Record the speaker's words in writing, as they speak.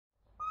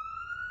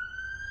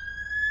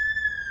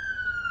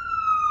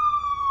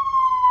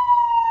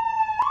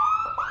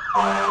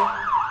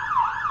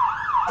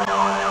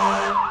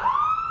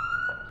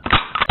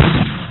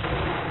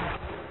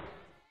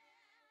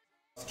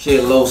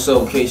Kid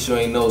Loso, in case you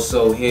ain't know,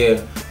 so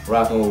here,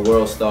 rocking with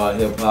World Star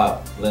Hip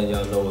Hop, letting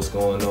y'all know what's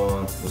going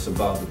on, what's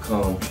about to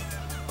come.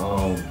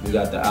 We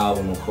got the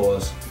album, of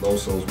course,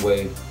 Loso's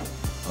Way.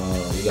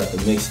 We got the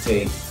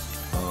mixtape,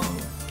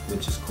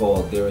 which is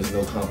called There Is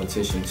No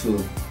Competition 2,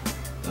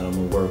 that I'm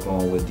gonna work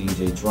on with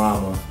DJ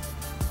Drama.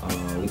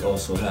 We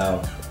also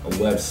have a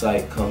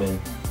website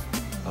coming,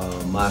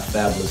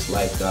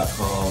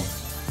 myfabulouslife.com.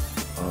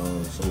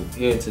 So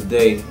here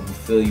today, I'm gonna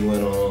fill you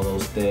in on all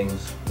those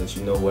things, let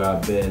you know where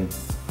I've been,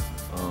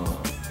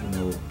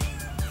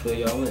 fill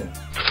y'all in.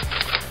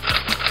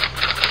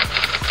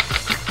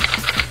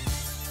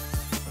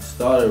 I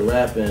started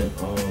rapping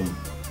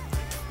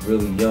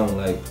really young,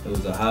 like it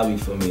was a hobby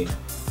for me,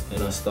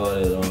 and I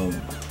started,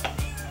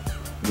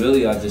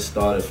 I just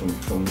started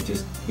from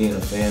just being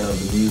a fan of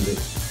the music,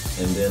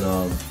 and then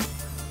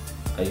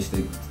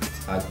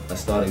I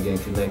started getting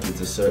connected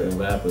to certain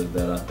rappers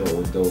that I thought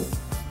were dope,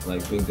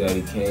 like Big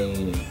Daddy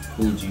Kane and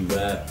Coogee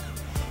Rap,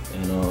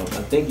 and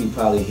I think you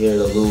probably hear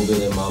it a little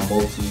bit in my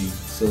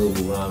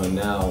multi-syllable rhyming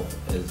now,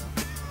 as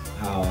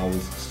how I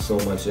was so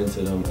much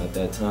into them at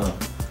that time.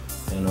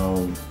 And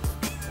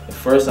at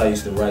first I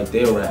used to write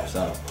their raps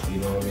out, you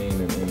know what I mean,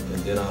 and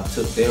then I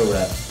took their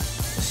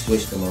raps and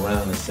switched them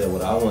around and said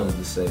what I wanted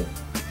to say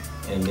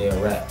in their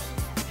raps.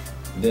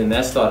 Then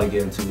that started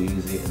getting too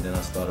easy, and then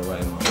I started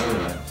writing my own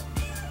raps.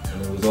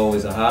 And it was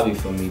always a hobby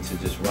for me to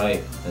just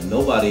write, and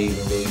nobody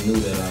even really knew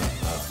that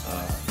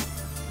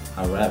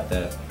I rapped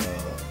at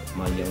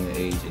my younger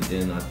age. And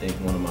then I think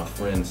one of my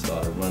friends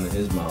started running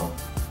his mouth.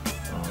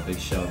 Big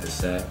shout to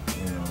Sap,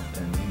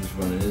 and he was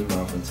running his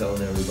mouth and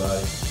telling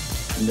everybody.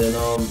 And then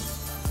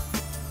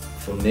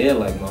from there,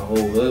 like my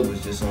whole hood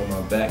was just on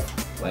my back,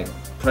 like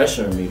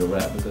pressuring me to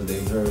rap because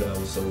they heard I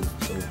was so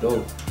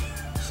dope.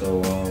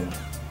 So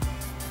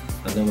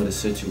I remember the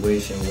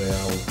situation where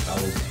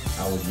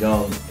I was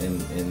young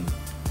and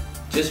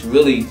just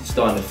really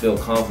starting to feel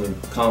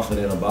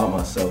confident about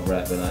myself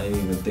rapping. I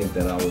didn't even think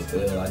that I was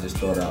ill. I just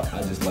thought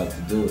I just liked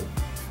to do it.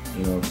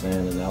 You know what I'm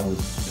saying? And it must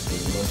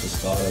have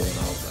started when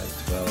I was like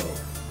 12,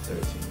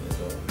 13 years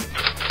old.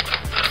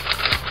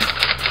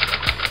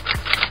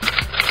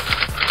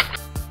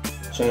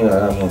 The chain I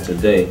have on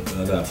today,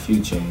 I got a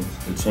few chains.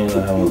 The chain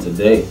I have on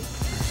today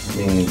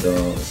means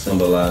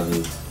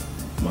symbolizes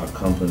my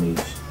company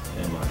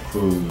and my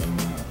crew and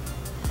my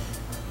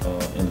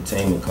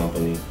entertainment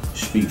company,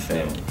 Street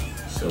Family.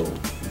 So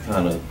we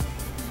kind of,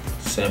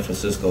 San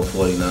Francisco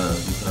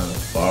 49ers, we kind of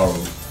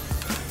borrowed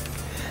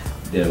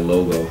their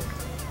logo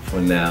for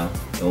now.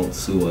 Don't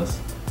sue us,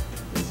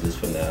 it's just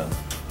for now.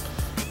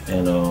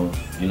 And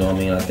you know what I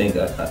mean, I think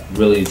I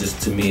really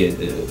just, to me, it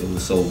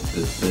was so,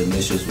 the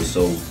initials were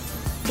so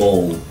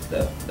bold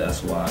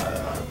that's why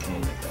I came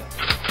with that.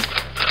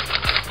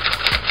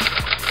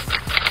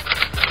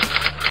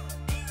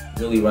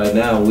 Really right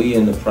now, we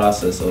in the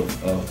process of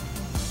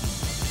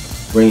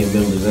bringing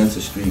members into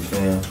Street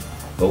Fam,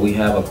 but we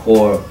have a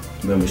core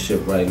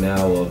membership right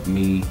now of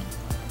me,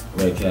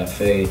 Red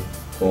Cafe,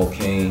 Paul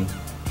Kane,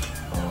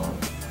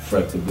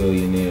 Freck the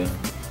Billionaire,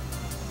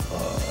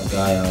 a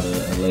guy out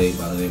of LA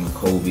by the name of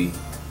Kobe,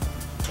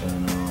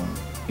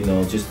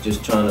 and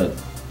just trying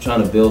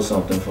to build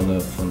something from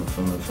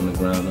the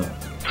ground up.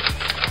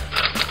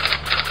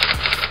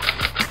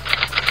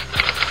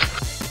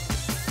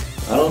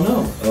 I don't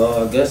know.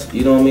 I guess,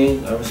 you know what I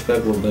mean? I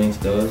respect what Banks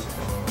does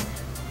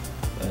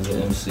as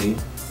an MC.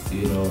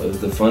 You know,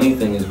 the funny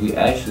thing is we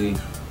actually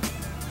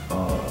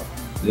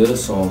did a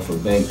song for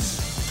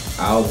Banks'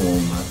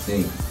 album, I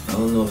think. I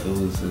don't know if it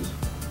was his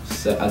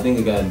I think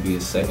it got to be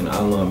his second. I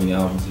don't know how many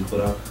albums he put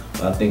out,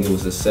 but I think it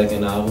was his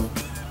second album,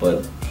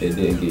 but it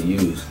didn't get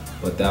used.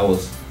 But that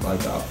was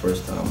like our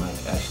first time like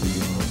actually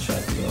being on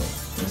track together.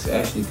 It's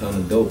actually kind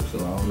of dope, so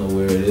I don't know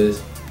where it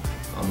is.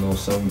 I know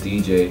some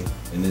DJ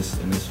in this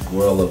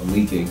world of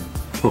leaking,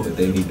 but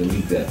they need to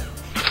leak that.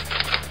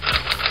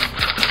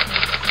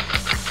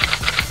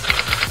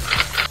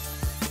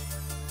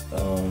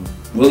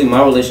 Really,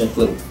 my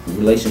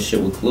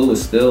relationship with Clue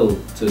is still,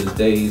 to this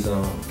day, he's a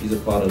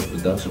part of the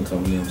production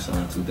company I'm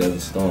signed to,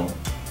 Desert Storm,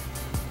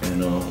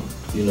 and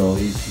he's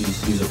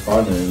a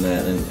partner in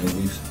that,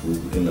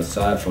 and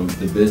aside from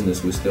the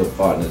business, we're still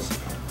partners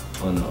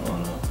on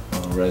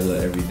a regular,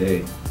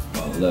 everyday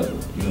level.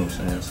 You know what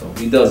I'm saying? So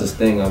he does his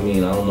thing. I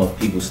mean, I don't know if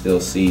people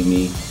still see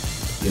me,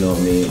 you know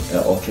what I mean,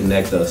 or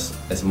connect us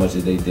as much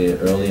as they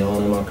did early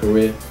on in my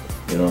career.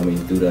 You know what I mean,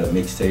 through that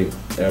mixtape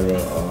era.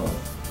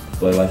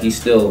 But like he's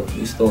still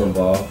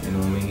involved, you know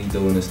what I mean? He's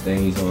doing his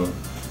thing. He's on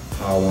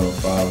Power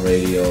 105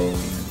 radio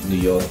in New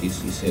York. He's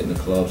hitting the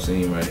club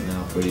scene right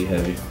now, pretty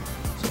heavy.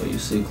 So you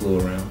see Clue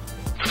around.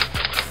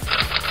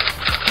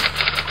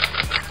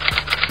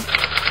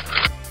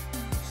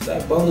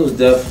 Stack Bundles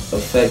Death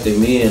affected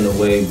me in a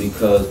way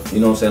because, you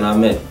know what I'm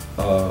saying,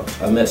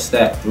 I met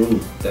Stack through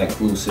that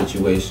Clue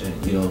situation,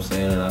 you know what I'm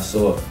saying, and I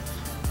saw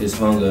his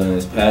hunger and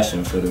his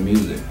passion for the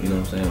music, you know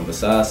what I'm saying.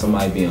 Besides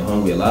somebody being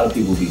hungry, a lot of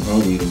people be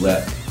hungry to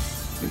rap.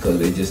 because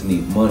they just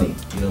need money,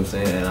 you know what I'm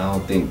saying? And I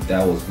don't think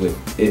that was what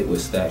it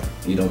was Stack,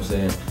 you know what I'm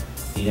saying?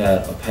 He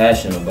had a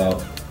passion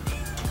about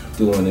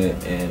doing it,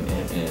 and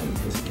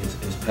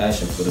his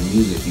passion for the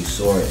music, you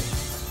saw it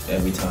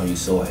every time you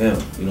saw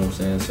him, you know what I'm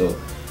saying? So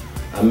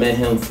I met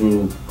him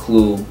through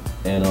Clue,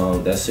 and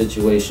that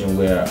situation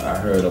where I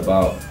heard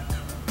about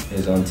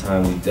his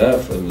untimely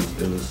death,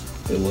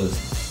 it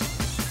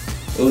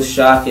was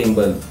shocking,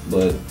 but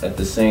at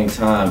the same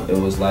time, it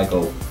was like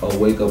a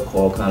wake-up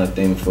call kind of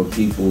thing for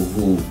people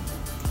who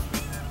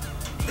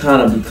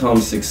kind of become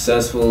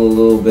successful a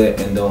little bit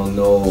and don't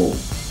know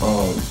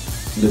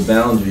the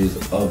boundaries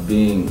of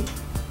being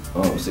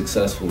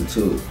successful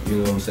too. You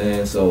know what I'm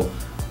saying? So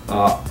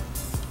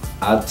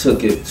I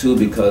took it too,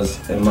 because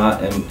in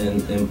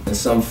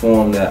some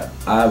form that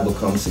I've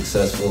become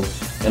successful,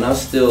 and I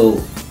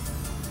still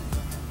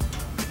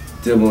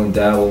dibble and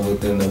dabble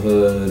within the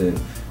hood,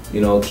 and you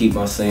know, keep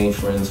my same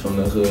friends from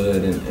the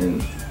hood, and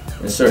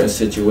in certain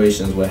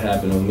situations what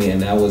happened with me,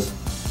 and that was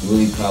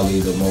really probably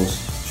the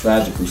most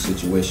tragical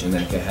situation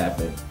that could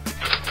happen.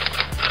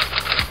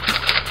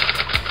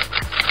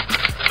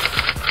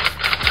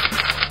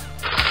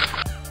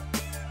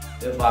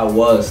 If I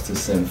was to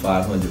send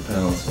 500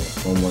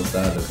 pounds from one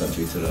side of the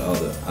country to the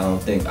other, I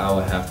don't think I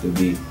would have to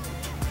be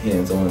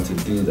hands-on to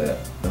do that.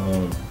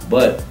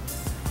 But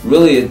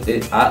really,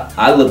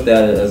 I looked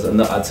at it as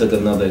I took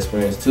another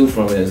experience too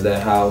from it, is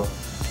that how,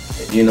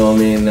 you know what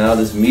I mean, now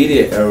this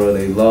media era,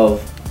 they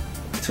love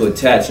to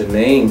attach a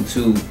name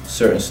to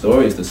certain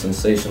stories, to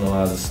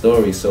sensationalize a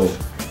story. So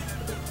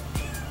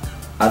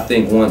I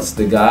think once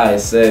the guy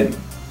said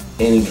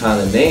any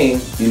kind of name,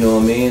 you know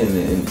what I mean,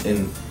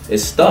 and it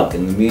stuck,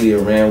 and the media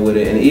ran with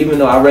it. And even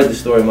though I read the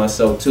story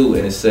myself too,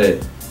 and it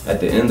said at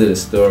the end of the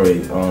story,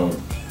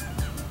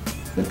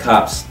 the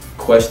cops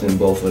questioned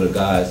both of the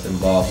guys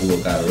involved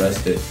who got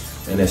arrested,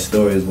 and their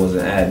stories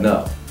wasn't adding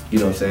up. You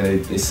know what I'm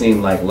saying? It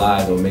seemed like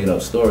lies or made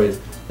up stories,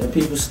 and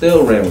people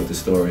still ran with the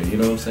story, you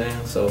know what I'm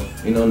saying? So,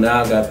 you know,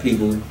 now I got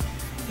people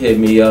hit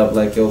me up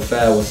like, yo,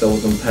 Fab, what's up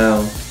with them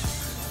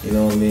pounds? You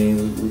know what I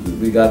mean?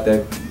 We got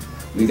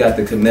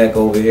the connect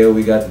over here,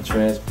 we got the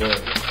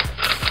transport.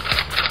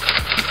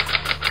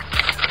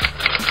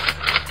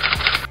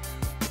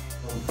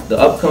 The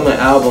upcoming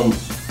album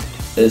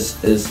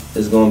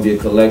is going to be a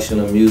collection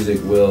of music.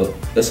 Well,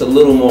 it's a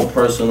little more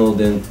personal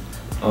than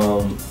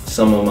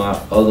some of my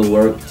other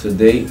work to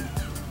date,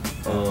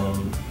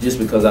 just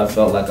because I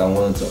felt like I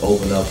wanted to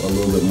open up a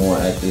little bit more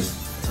at this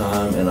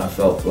time, and I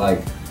felt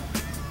like,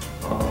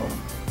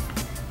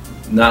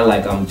 not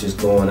like I'm just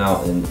going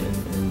out and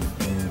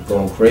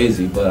going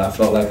crazy, but I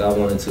felt like I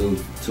wanted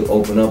to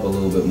open up a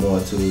little bit more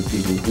to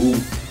people who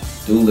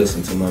do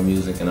listen to my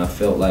music, and I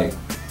felt like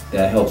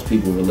that helps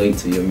people relate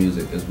to your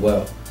music as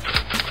well.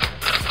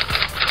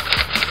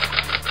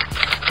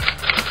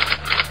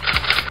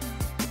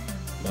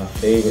 My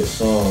favorite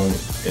song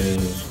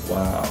is,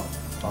 wow,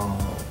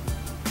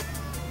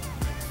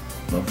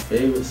 my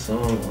favorite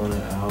song on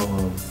the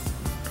album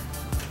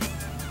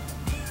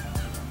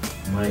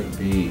might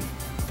be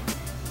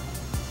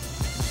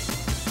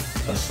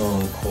a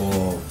song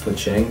called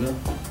Pachanga.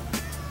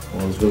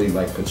 Well, it's really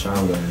like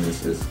Pachanga, and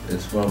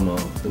it's from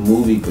the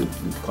movie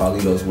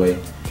Carlito's Way.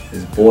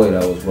 This boy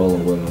that was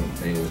rolling with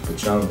him, name was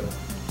Pachanga,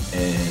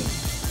 and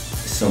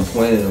at some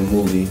point in the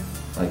movie,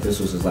 like this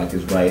was like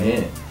his right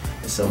hand.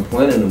 At some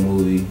point in the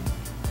movie,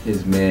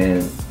 his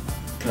man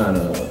kind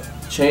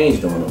of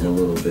changed on him a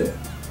little bit,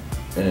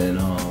 and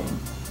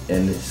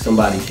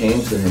somebody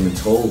came to him and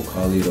told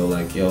Carlito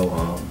like, yo,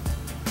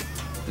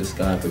 this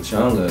guy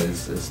Pachanga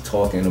is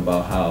talking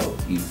about how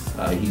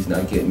he's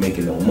not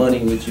making no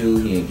money with you.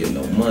 He ain't getting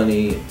no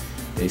money.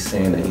 They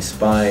saying that he's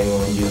spying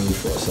on you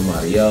for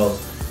somebody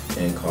else.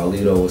 And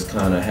Carlito was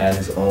had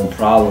his own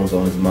problems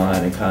on his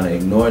mind and kind of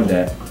ignored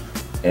that.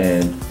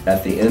 And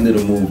at the end of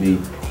the movie,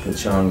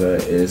 Pachanga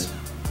is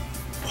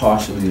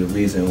partially the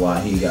reason why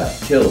he got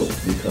killed,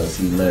 because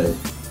he led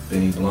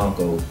Benny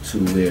Blanco to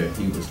where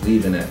he was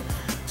leaving at.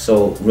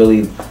 So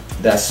really,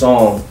 that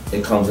song,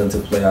 it comes into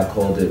play. I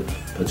called it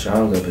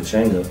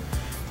Pachanga,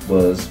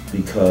 was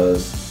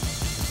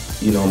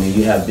because, you know what I mean,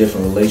 you have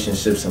different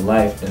relationships in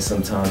life, and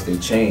sometimes they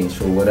change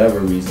for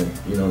whatever reason,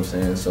 you know what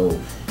I'm saying? So,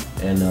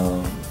 and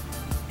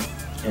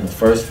in the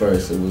first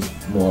verse, it was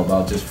more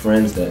about just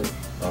friends that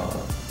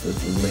the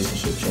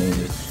relationship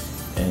changes,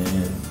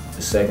 and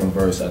the second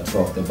verse, I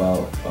talked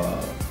about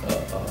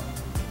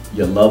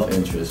your love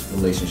interest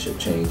relationship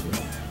changing,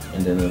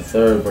 and then in the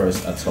third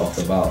verse, I talked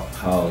about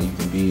how you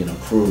can be in a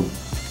crew,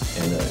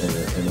 and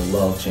the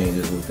love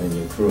changes within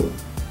your crew.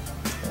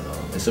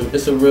 And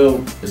it's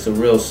a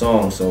real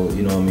song, so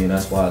you know what I mean.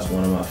 That's why it's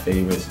one of my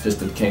favorites. Just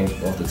that came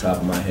off the top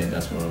of my head.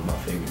 That's one of my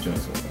favorite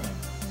joints on that.